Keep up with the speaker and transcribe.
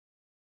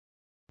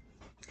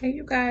Hey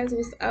you guys,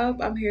 what's up?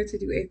 I'm here to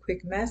do a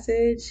quick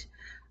message.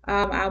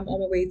 I'm on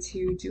my way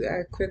to do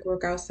a quick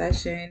workout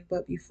session,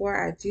 but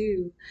before I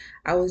do,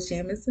 I was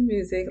jamming some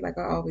music like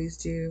I always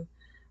do.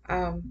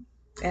 Um,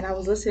 and I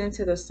was listening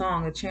to the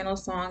song. The channel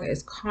song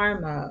is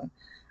Karma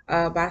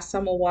by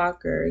Summer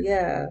Walker.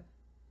 Yeah.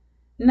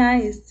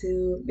 Nice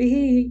to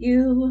meet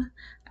you.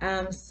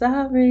 I'm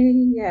sorry.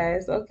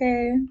 Yes,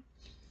 okay.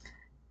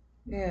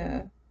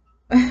 Yeah.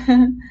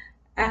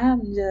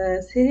 I'm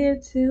just here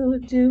to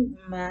do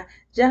my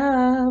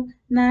job.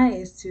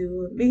 Nice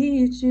to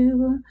meet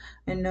you.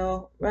 And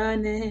no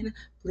running.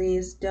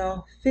 Please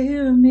don't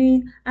fear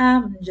me.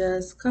 I'm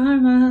just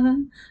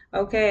Karma.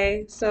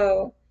 Okay,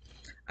 so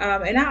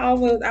and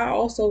I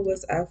also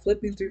was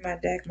flipping through my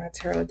deck, my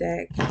tarot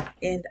deck,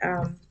 and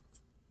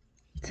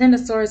Ten of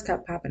Swords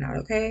kept popping out.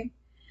 Okay,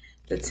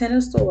 the Ten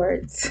of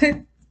Swords,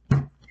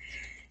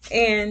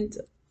 and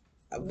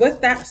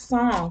with that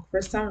song,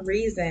 for some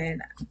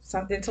reason,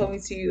 something told me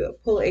to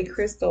pull a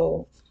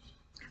crystal,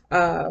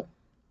 uh,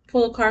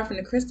 pull a card from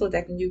the crystal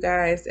deck, and you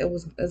guys, it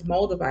was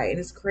Moldavite, and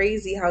it's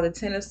crazy how the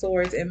Ten of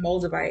Swords and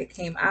Moldavite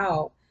came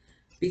out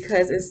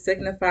because it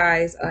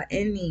signifies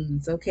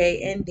endings, okay,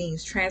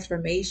 endings,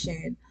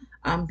 transformation,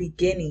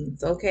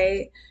 beginnings,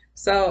 okay.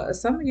 So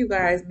some of you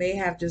guys may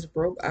have just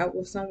broke up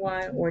with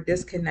someone or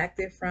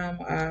disconnected from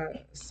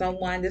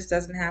someone. This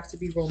doesn't have to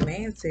be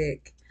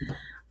romantic.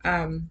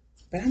 Um,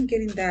 but I'm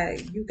getting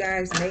that you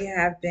guys may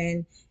have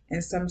been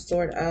in some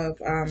sort of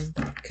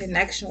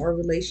connection or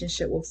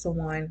relationship with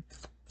someone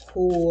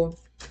who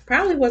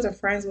probably wasn't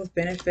friends with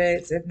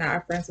benefits, if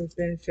not friends with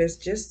benefits,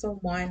 just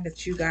someone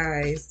that you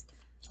guys,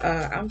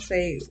 I'm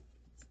say,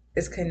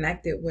 is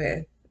connected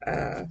with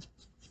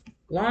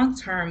long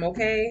term.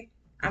 Okay,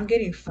 I'm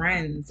getting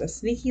friends, a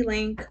sneaky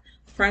link,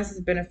 friends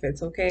with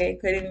benefits. Okay,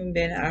 could have even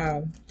been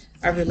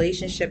a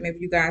relationship. Maybe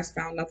you guys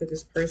found out that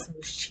this person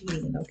was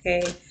cheating.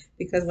 Okay,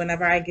 because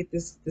whenever I get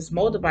this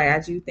moldavite, I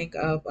do think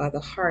of the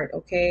heart.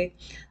 Okay,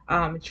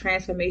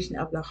 transformation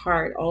of the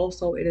heart.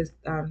 Also, it is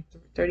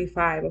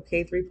 35.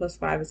 Okay, 3 plus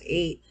 5 is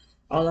 8.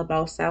 All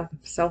about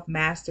self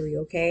mastery.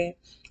 Okay,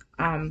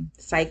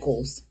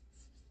 cycles.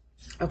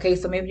 Okay,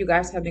 so maybe you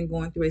guys have been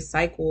going through a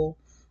cycle,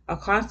 a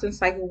constant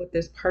cycle with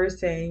this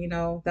person,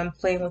 them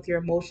playing with your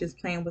emotions,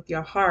 playing with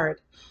your heart.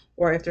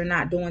 Or if they're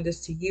not doing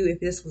this to you, if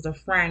this was a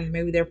friend,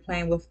 maybe they're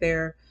playing with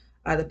the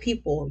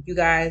people you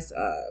guys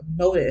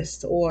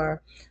noticed,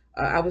 or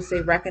I would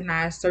say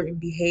recognize certain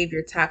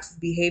behavior, toxic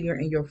behavior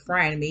in your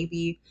friend.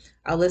 Maybe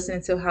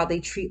listening to how they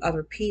treat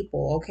other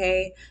people.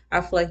 Okay,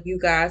 I feel like you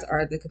guys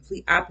are the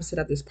complete opposite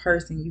of this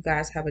person. You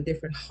guys have a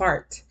different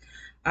heart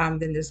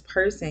than this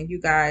person. You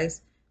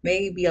guys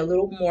may be a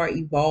little more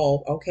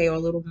evolved, okay, or a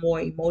little more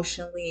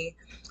emotionally,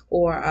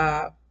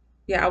 or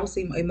yeah, I would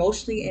say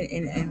emotionally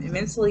and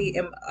mentally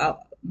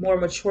more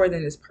mature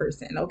than this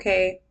person,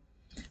 okay.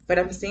 But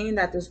I'm seeing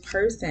that this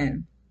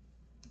person,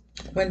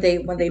 when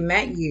they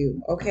met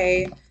you,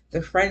 okay,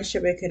 the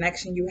friendship and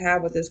connection you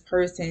have with this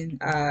person,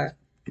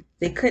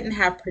 they couldn't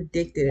have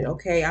predicted it,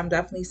 okay. I'm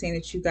definitely saying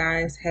that you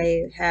guys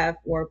have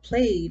or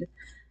played.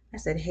 I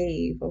said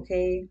Have,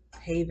 okay?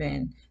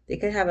 Haven. They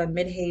could have a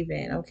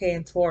Midhaven, okay,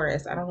 in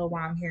Taurus. I don't know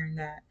why I'm hearing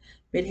that.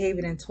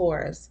 Midhaven and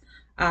Taurus.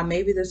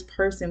 Maybe this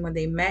person, when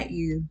they met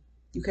you,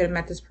 you could have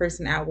met this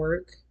person at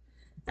work,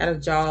 at a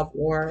job,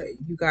 or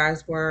you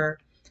guys were,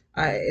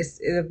 it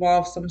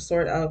involved some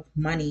sort of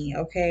money,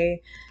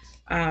 okay?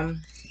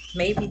 um,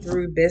 Maybe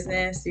through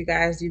business. You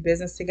guys do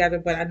business together,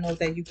 but I know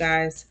that you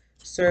guys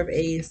serve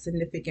a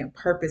significant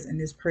purpose in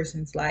this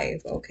person's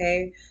life.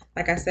 Okay,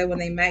 like I said, when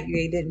they met you,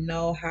 they didn't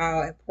know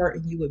how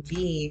important you would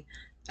be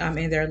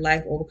in their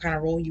life or what kind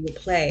of role you would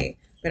play.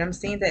 But I'm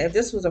saying that if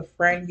this was a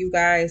friend, you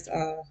guys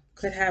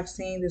could have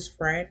seen this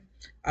friend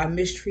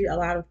mistreat a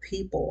lot of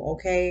people.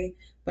 Okay,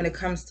 when it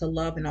comes to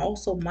love and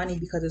also money,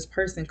 because this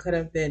person could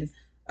have been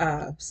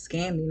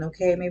scamming.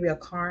 Okay, maybe a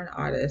con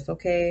artist.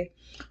 Okay,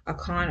 a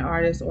con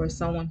artist or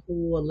someone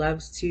who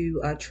loves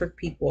to trick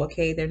people.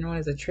 Okay, they're known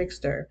as a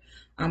trickster.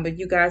 But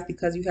you guys,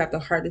 because you have the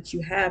heart that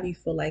you have, you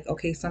feel like,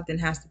 okay, something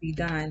has to be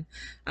done.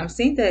 I'm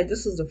saying that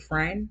this is a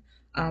friend.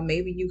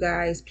 Maybe you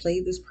guys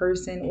played this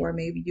person, or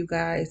maybe you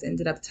guys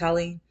ended up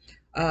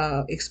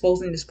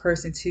exposing this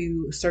person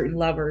to certain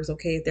lovers.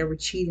 Okay, if they were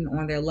cheating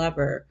on their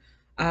lover,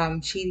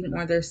 cheating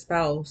on their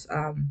spouse,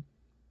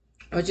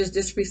 or just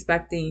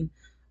disrespecting,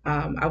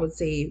 I would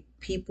say,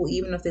 people,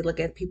 even if they look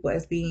at people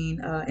as being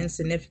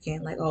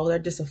insignificant, like, oh, they're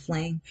just a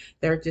fling,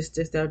 they're just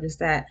this, they're just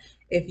that.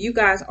 If you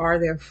guys are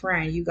their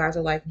friend, you guys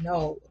are like,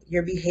 no,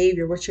 your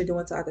behavior, what you're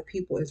doing to other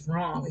people is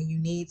wrong, and you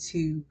need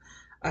to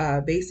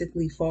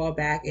basically fall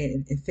back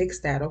and fix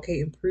that,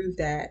 okay, improve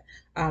that,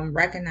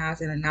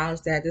 recognize and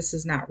acknowledge that this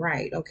is not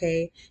right,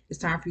 okay, it's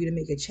time for you to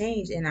make a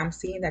change. And I'm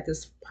seeing that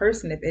this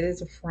person, if it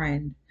is a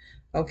friend,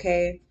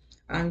 okay,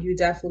 you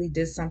definitely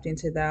did something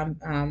to them.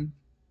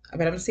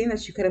 But I'm seeing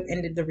that you could have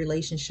ended the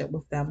relationship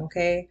with them,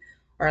 okay?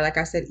 or like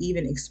I said,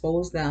 even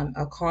expose them,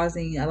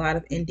 causing a lot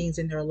of endings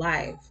in their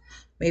life.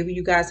 Maybe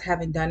you guys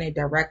haven't done it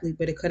directly,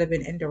 but it could have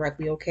been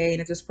indirectly, okay?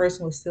 And if this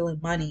person was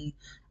stealing money,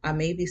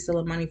 maybe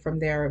stealing money from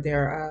their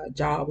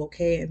job,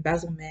 okay,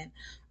 embezzlement.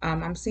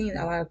 I'm seeing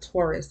a lot of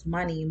Taurus,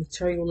 money,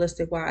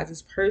 materialistic wise.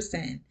 This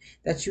person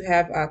that you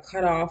have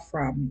cut off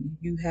from,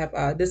 you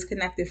have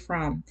disconnected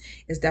from,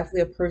 is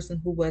definitely a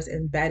person who was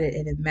embedded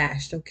and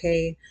enmeshed,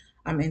 okay?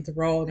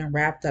 Enthralled and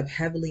wrapped up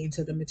heavily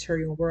into the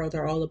material world.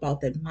 They're all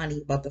about that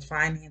money, about the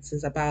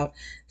finances, about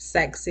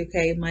sex,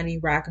 okay, money,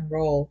 rock and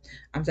roll.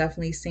 I'm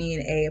definitely seeing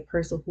a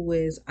person who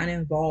is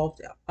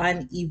unevolved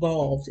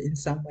in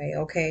some way,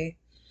 okay?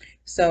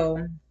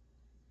 So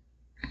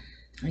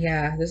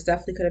yeah, this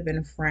definitely could have been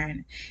a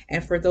friend.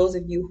 And for those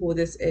of you who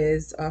this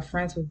is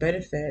friends with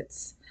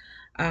benefits,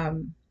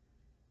 um,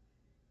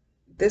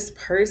 this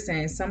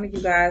person, some of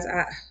you guys,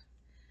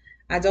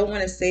 I don't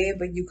want to say it,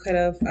 but you could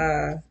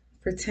have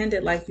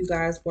pretended like you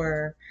guys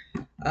were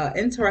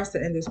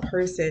interested in this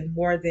person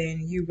more than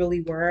you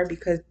really were,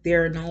 because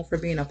they're known for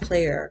being a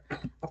player,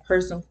 a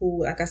person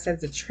who, like I said,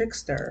 is a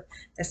trickster.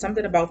 There's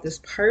something about this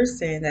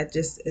person that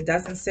just, it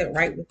doesn't sit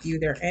right with you,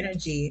 their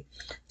energy.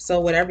 So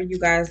whatever you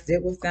guys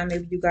did with them,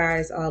 maybe you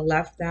guys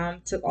left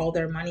them, took all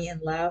their money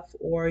and left,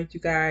 or you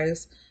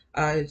guys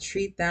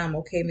treat them,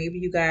 okay, maybe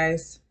you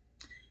guys,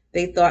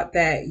 they thought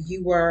that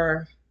you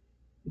were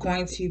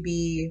going to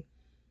be,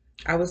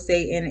 I would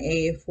say, in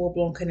a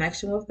full-blown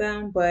connection with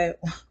them, but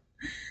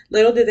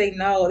little did they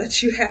know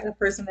that you had a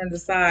person on the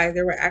side.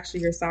 They were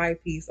actually your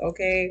side piece,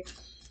 okay?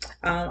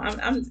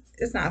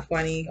 It's not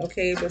funny,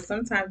 okay? But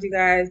sometimes you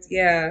guys,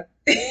 yeah.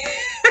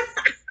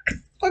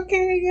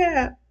 Okay,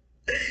 yeah.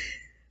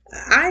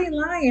 I ain't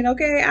lying,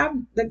 okay?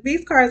 I'm like,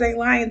 these cards ain't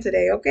lying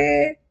today,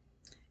 okay?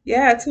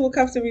 Yeah, two of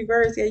cups in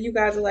reverse. Yeah, you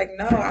guys are like,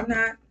 no, I'm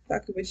not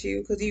fucking with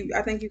you, because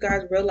I think you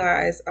guys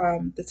realize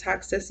the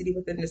toxicity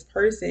within this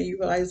person. You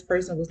realize this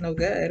person was no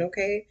good,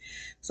 okay?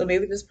 So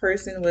maybe this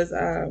person was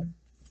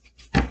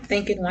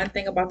thinking one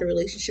thing about the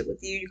relationship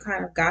with you. You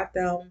kind of got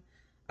them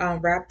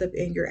wrapped up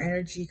in your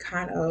energy,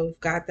 kind of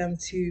got them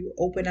to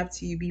open up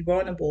to you, be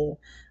vulnerable.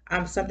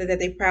 Something that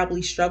they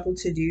probably struggled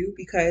to do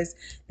because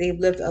they've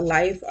lived a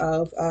life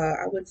of,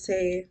 I would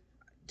say,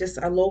 just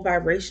a low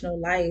vibrational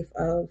life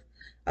of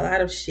a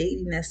lot of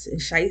shadiness and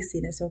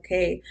shiestiness,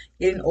 okay?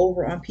 Getting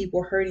over on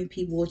people, hurting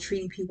people,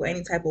 treating people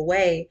any type of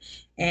way.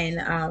 And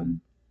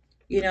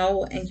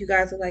and you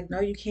guys are like, no,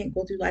 you can't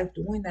go through life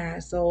doing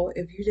that. So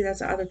if you do that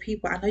to other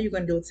people, I know you're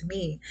going to do it to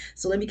me.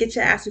 So let me get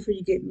your ass before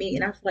you get me.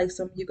 And I feel like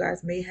some of you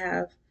guys may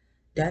have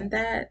done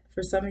that.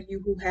 For some of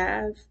you who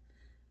have,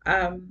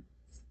 um,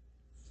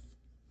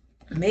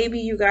 maybe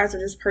you guys are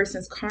this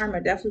person's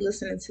karma. Definitely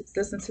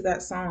listen to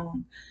that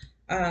song.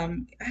 I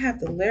have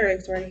the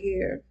lyrics right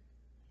here.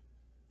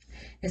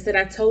 It said,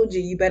 I told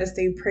you, you better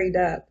stay prayed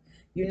up.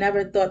 You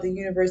never thought the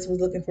universe was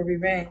looking for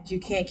revenge. You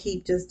can't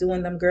keep just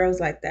doing them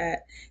girls like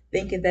that,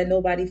 thinking that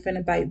nobody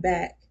finna bite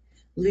back.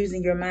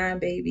 Losing your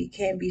mind, baby.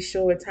 Can't be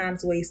sure,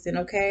 time's wasting,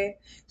 okay?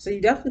 So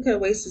you definitely could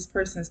waste this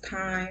person's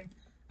time.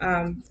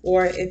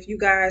 Or if you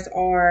guys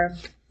are,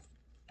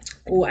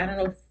 oh, I don't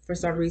know, for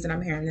some reason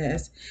I'm hearing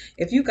this.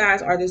 If you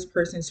guys are this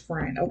person's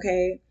friend,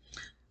 okay?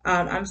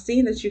 I'm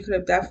seeing that you could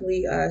have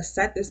definitely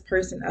set this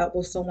person up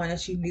with someone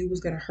that you knew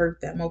was going to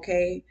hurt them,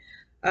 okay?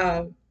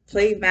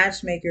 Play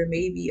matchmaker,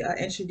 maybe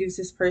introduce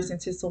this person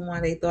to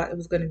someone they thought it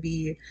was going to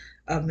be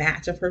a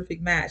match, a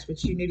perfect match,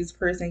 but you knew this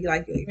person, you're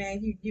like, hey,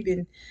 man, you've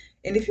been,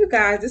 and if you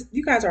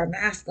guys are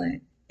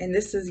masculine, and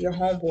this is your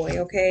homeboy,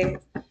 okay?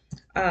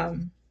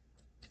 Um,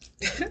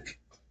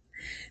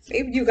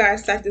 Maybe you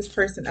guys set this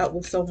person up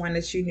with someone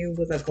that you knew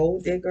was a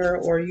gold digger,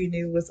 or you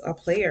knew was a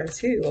player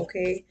too,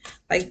 okay?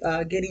 Like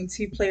getting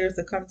two players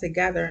to come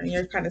together, and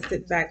you're kind of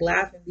sitting back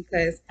laughing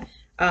because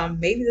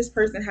maybe this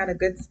person had a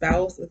good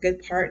spouse, a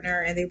good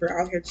partner, and they were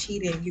out here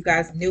cheating. You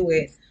guys knew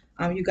it.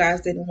 You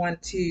guys didn't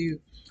want to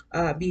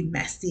be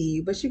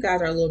messy, but you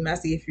guys are a little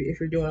messy if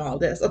you're doing all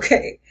this,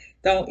 okay?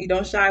 You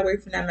don't shy away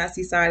from that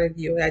messy side of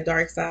you, that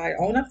dark side.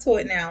 Own up to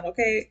it now,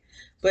 okay?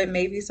 But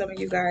maybe some of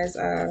you guys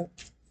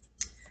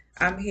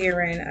I'm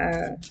hearing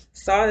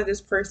saw that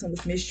this person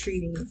was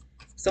mistreating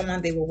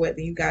someone they were with,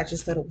 and you guys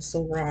just thought it was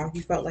so wrong.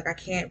 You felt like, I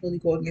can't really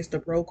go against the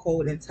bro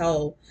code and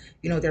tell,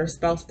 their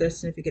spouse, their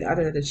significant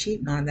other, that they're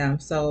cheating on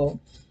them. So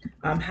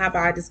how about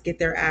I just get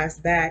their ass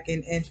back?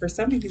 And for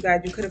some of you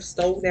guys, you could have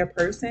stole their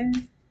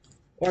person,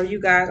 or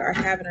you guys are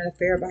having an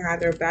affair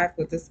behind their back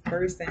with this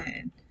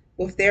person,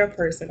 with their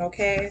person,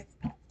 okay?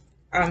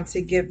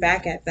 To get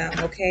back at them,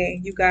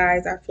 okay? You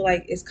guys, I feel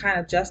like it's kind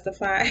of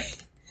justified.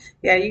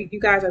 Yeah, you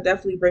guys are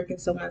definitely breaking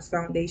someone's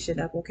foundation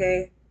up,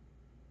 okay?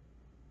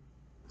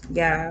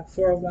 Yeah,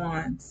 Four of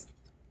Wands.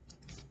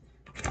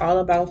 All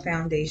about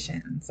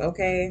foundations,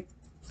 okay?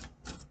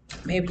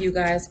 Maybe you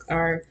guys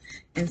are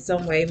in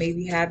some way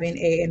maybe having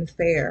an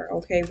affair,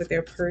 okay, with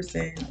their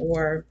person,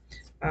 or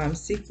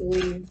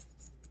secretly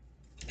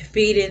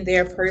feeding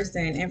their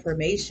person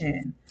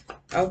information,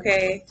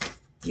 okay?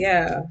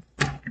 Yeah,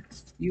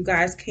 you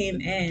guys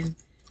came in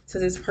to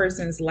this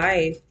person's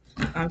life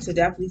to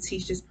definitely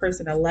teach this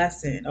person a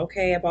lesson,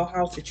 okay, about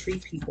how to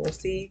treat people.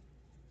 See,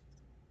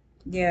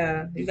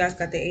 yeah, you guys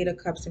got the Eight of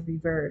Cups in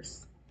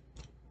reverse.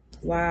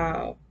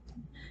 Wow.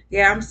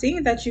 Yeah, I'm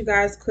seeing that you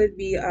guys could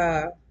be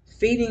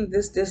feeding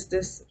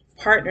this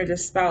partner,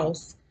 this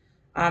spouse,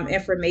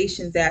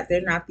 information that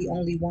they're not the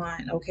only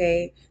one,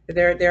 okay? That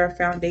they're a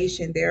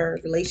foundation, their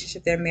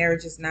relationship, their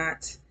marriage is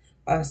not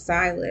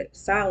solid,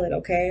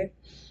 okay?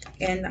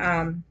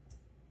 And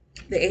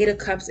the Eight of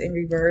Cups in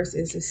reverse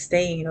is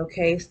staying,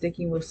 okay?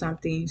 Sticking with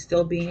something,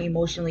 still being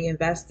emotionally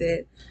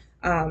invested.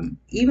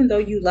 Even though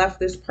you left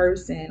this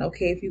person,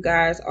 okay, if you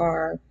guys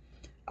are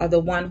the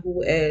one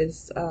who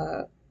is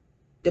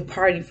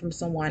departing from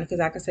someone, because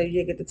like I said, you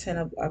did get the Ten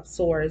of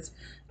Swords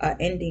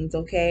endings,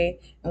 okay?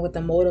 And with the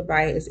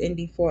Moldavite is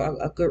ending for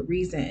a good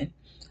reason.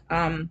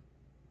 Um,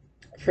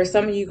 for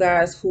some of you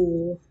guys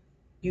who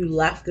you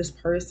left this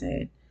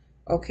person,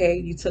 okay,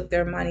 you took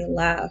their money,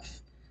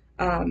 left.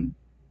 Um,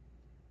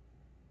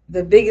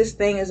 the biggest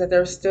thing is that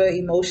they're still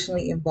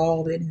emotionally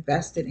involved and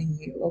invested in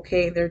you,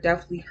 okay? They're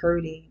definitely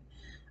hurting,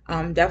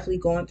 definitely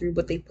going through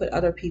what they put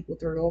other people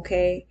through,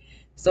 okay?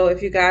 So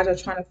if you guys are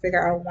trying to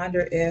figure out, I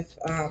wonder if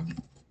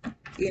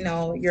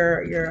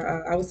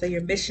your I would say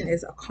your mission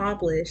is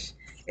accomplished.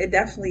 It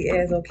definitely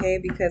is, okay,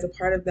 because a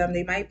part of them,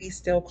 they might be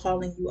still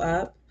calling you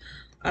up,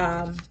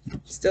 um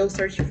still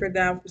searching for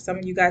them. For some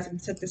of you guys, if you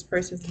took this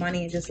person's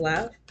money and just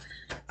left,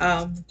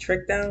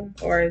 tricked them,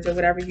 or did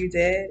whatever you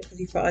did because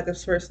you felt like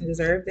this person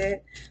deserved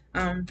it,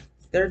 um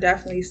they're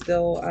definitely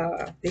still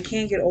they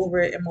can't get over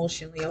it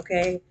emotionally,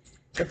 okay?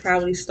 They're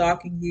probably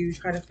stalking you,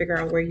 trying to figure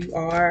out where you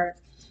are,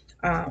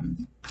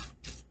 um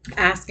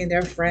asking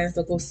their friends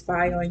to go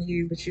spy on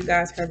you, but you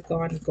guys have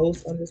gone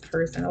ghost on this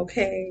person,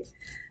 okay?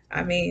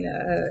 I mean,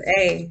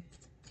 hey,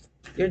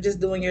 you're just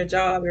doing your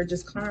job. You're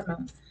just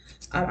karma.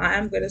 I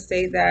am going to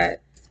say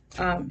that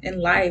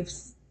in life,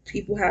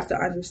 people have to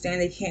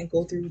understand they can't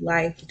go through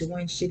life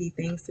doing shitty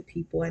things to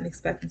people and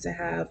expecting to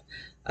have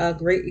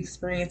great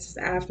experiences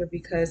after,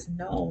 because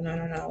no.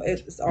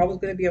 It's always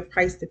going to be a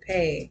price to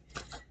pay.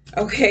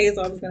 Okay, it's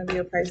always going to be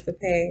a price to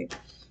pay.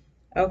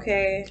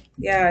 Okay,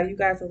 yeah, you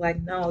guys are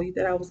like, no, you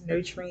thought I was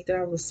nurturing, you thought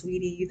I was a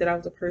sweetie, you thought I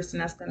was a person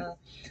that's gonna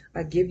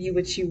give you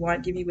what you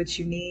want, give you what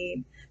you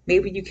need.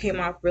 Maybe you came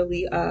off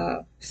really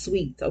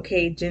sweet,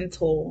 okay,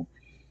 gentle,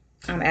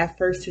 at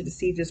first to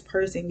deceive this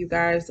person. You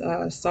guys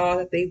saw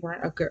that they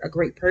weren't a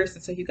great person,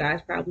 so you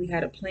guys probably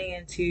had a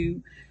plan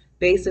to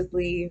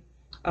basically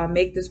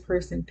make this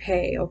person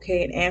pay,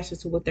 okay, in answer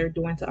to what they're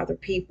doing to other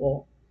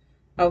people,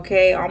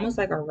 okay, almost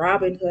like a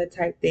Robin Hood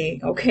type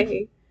thing,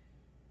 okay.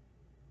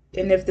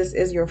 And if this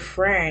is your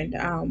friend,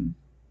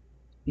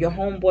 your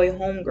homeboy,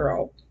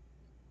 homegirl,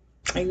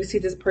 and you see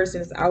this person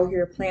is out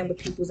here playing with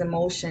people's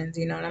emotions,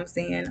 you know what I'm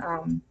saying?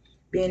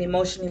 Being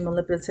emotionally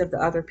manipulative to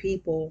other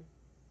people,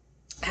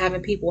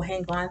 having people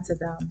hang on to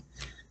them,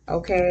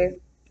 okay?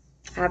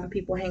 Having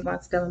people hang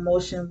on to them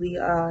emotionally,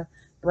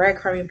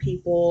 breadcrumbing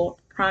people,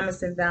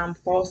 promising them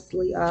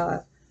falsely,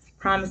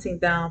 promising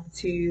them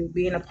to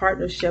be in a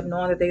partnership,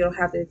 knowing that they don't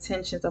have the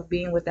intentions of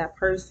being with that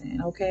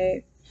person,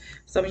 okay?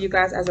 Some of you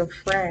guys, as a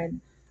friend,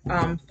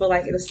 feel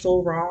like it is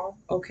so wrong,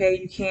 okay?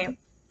 You can't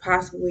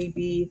possibly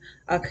be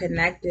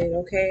connected,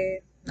 okay?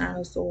 Nine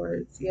of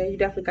Swords. Yeah, you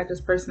definitely got this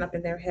person up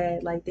in their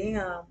head. Like,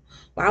 damn,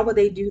 why would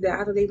they do that?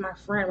 How are they my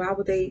friend? Why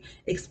would they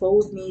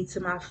expose me to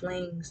my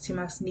flings, to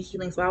my sneaky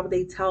links? Why would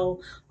they tell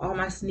all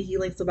my sneaky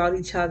links about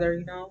each other,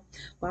 you know?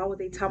 Why would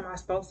they tell my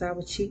spouse that I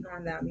was cheating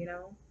on them, you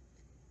know?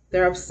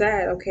 They're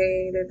upset,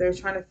 okay? They're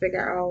trying to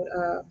figure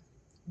out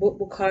what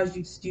will cause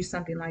you to do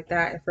something like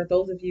that. And for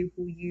those of you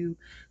who you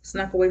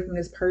snuck away from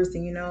this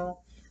person, you know,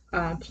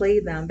 play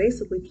them,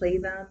 basically play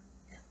them.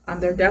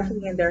 They're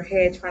definitely in their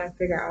head trying to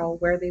figure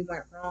out where they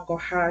went wrong or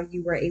how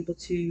you were able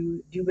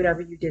to do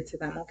whatever you did to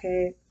them,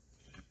 okay?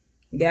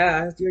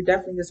 Yeah, you're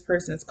definitely this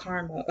person's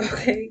karma,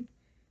 okay?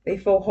 They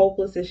feel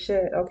hopeless as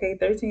shit, okay?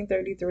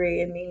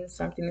 1333, it means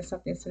something, it's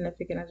something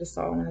significant. I just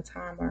saw on a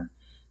timer.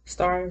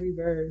 Star in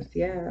reverse,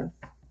 yeah,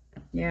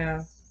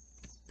 yeah.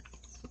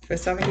 For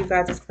some of you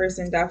guys, this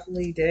person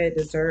definitely did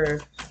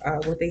deserve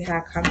what they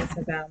had coming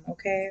to them,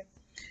 okay?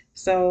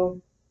 So,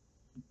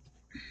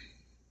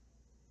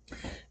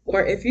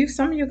 or if you,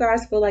 some of you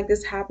guys feel like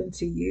this happened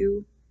to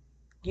you,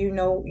 you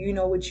know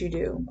what you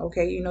do,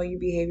 okay? You know your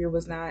behavior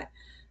was not,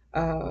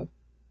 uh,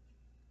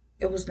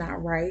 it was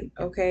not right,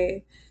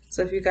 okay?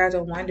 So if you guys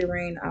are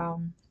wondering,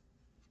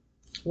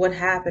 what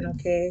happened,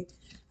 okay,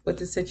 with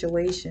the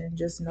situation,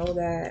 just know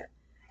that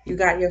you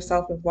got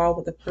yourself involved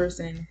with a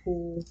person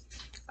who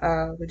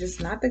was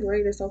just not the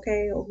greatest,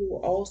 okay, or who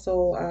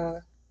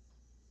also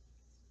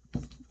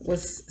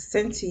was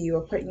sent to you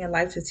or put in your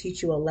life to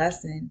teach you a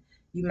lesson.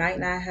 You might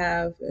not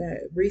have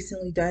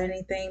recently done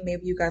anything.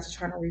 Maybe you guys are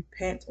trying to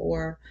repent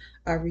or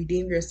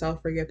redeem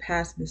yourself for your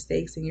past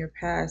mistakes and your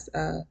past,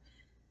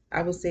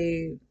 I would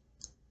say,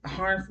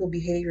 harmful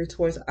behavior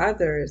towards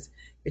others.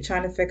 You're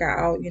trying to figure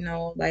out, you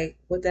know, like,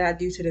 what did I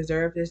do to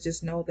deserve this?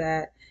 Just know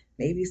that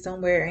maybe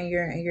somewhere in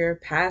your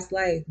past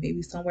life,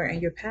 maybe somewhere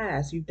in your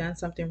past, you've done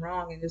something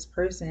wrong, and this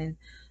person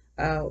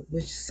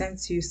which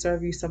sent to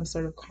serve you some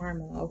sort of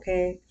karma.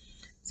 Okay,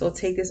 so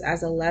take this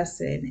as a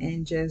lesson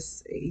and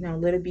just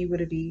let it be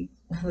what it be.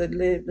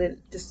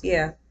 Just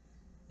yeah,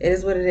 it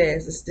is what it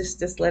is. It's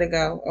just let it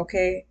go.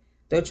 Okay,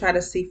 don't try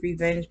to seek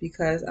revenge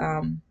because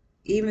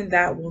even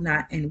that will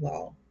not end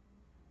well.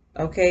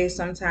 Okay,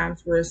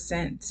 sometimes we're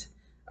sent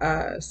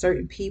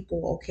certain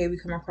people. Okay, we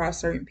come across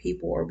certain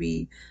people or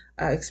we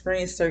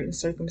experience certain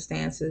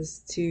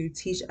circumstances to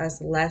teach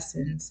us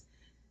lessons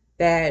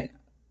that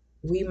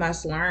we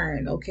must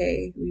learn.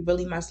 Okay, we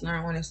really must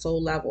learn on a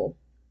soul level.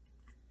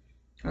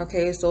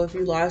 Okay, so if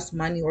you lost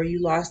money or you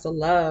lost a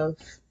love,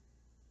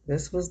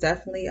 this was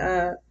definitely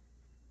the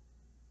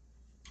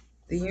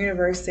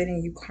universe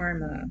sending you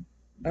karma.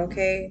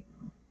 Okay,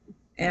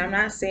 and I'm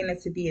not saying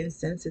it to be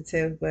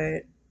insensitive,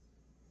 but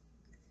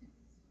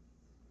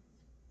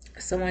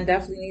someone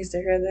definitely needs to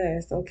hear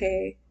this.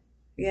 Okay,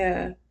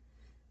 yeah.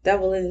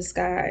 Devil in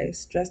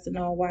disguise, dressed in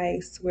all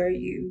white, swear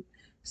you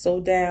so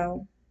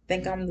down.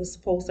 Think I'm the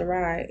supposed to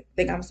ride.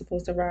 Think I'm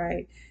supposed to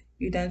ride.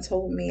 You done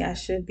told me I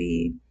should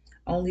be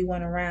only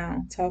one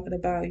around. Talking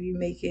about you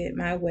make it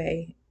my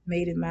way.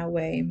 Made it my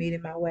way. Made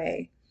it my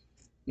way.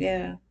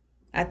 Yeah.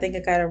 I think I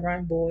gotta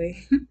run,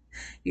 boy.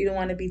 You don't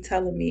want to be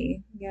telling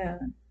me. Yeah.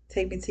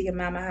 Take me to your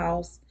mama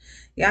house.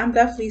 Yeah, I'm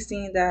definitely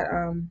seeing that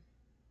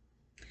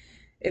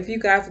if you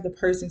guys are the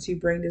person to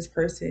bring this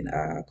person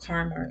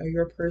karma or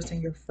your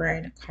person, your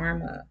friend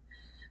karma,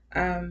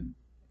 um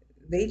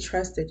they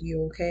trusted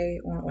you, okay,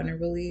 on a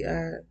really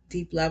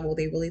deep level.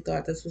 They really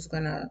thought this was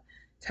gonna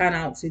turn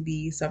out to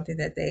be something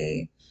that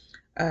they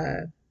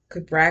uh,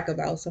 could brag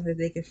about, something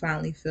they could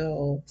finally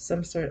feel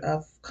some sort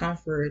of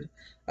comfort,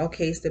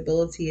 okay,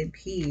 stability and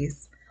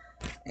peace.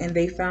 And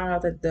they found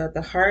out that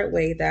the hard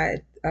way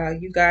that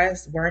you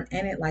guys weren't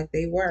in it like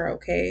they were,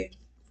 okay.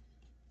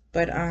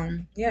 But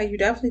yeah, you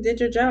definitely did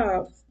your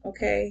job,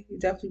 okay. You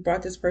definitely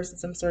brought this person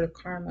some sort of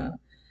karma.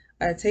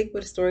 Take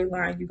what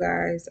storyline you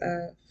guys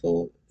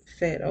full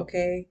fit,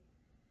 okay.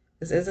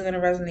 This isn't gonna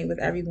resonate with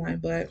everyone,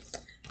 but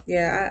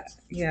yeah,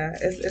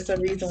 it's a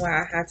reason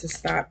why I had to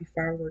stop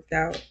before I worked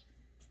out.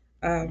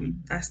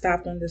 I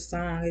stopped on this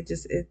song.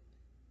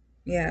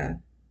 Yeah,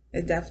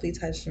 it definitely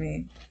touched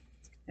me,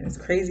 and it's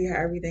crazy how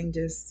everything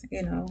just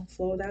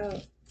flowed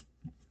out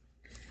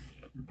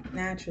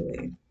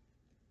naturally.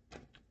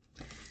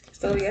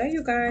 So yeah,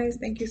 you guys,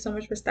 thank you so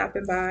much for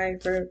stopping by,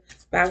 for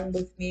vibing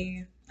with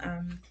me,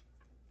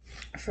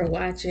 for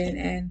watching,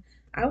 and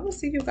I will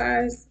see you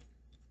guys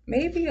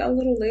maybe a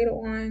little later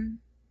on.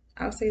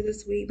 I'll say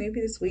this week,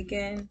 maybe this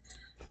weekend.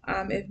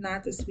 If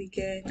not this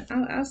weekend,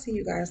 I'll see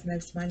you guys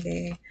next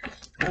Monday.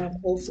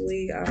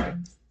 Hopefully,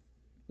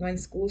 when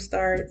school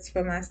starts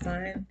for my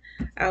son,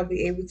 I'll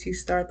be able to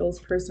start those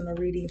personal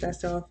readings. I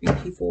saw a few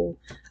people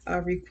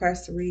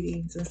request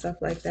readings and stuff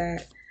like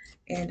that.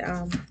 And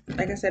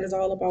like I said, it's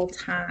all about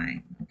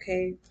time,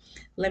 okay?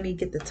 Let me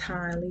get the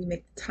time. Let me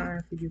make the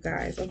time for you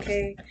guys,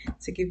 okay?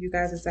 To give you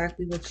guys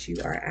exactly what you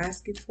are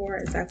asking for,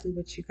 exactly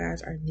what you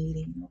guys are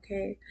needing,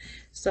 okay?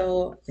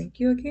 So thank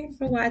you again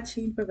for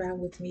watching, for being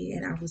with me,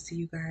 and I will see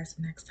you guys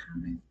next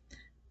time.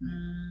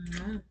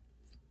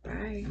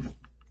 Bye.